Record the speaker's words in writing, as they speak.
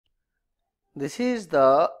This is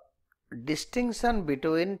the distinction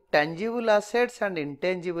between tangible assets and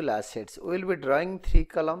intangible assets. We will be drawing three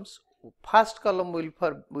columns. First column will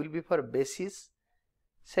be for basis,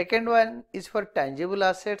 second one is for tangible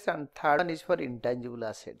assets, and third one is for intangible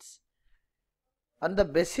assets. On the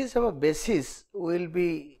basis of a basis, we will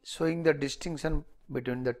be showing the distinction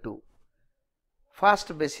between the two.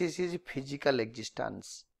 First basis is physical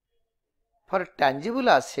existence. For tangible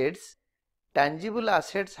assets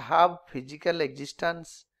have physical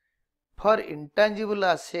existence. For intangible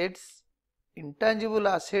assets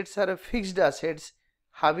are fixed assets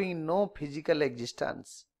having no physical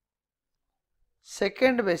existence.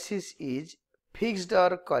 Second basis is fixed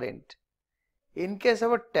or current. In case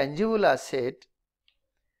of a tangible assets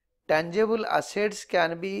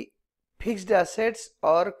can be fixed assets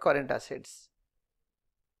or current assets.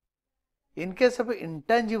 In case of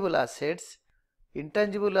intangible assets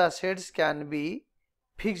can be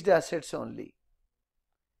fixed assets only.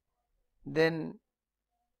 Then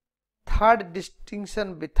third basis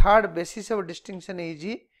of distinction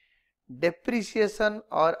is depreciation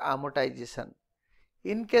or amortization.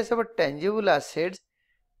 In case of tangible assets,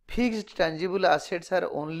 fixed tangible assets are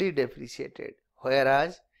only depreciated,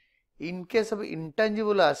 whereas in case of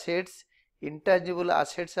intangible assets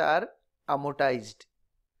are amortized.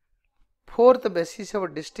 Fourth basis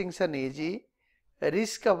of distinction is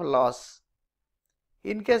risk of loss.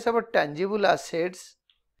 In case of tangible assets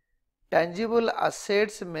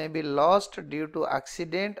may be lost due to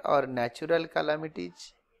accident or natural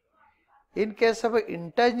calamities. In case of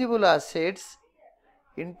intangible assets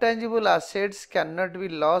cannot be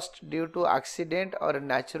lost due to accident or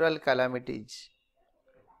natural calamities.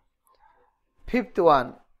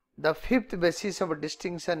 The fifth basis of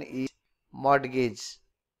distinction is mortgage.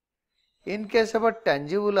 In case of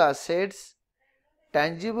tangible assets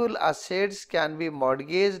can be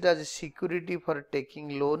mortgaged as security for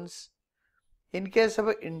taking loans. In case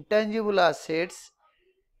of intangible assets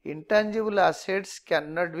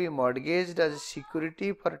cannot be mortgaged as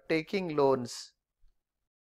security for taking loans.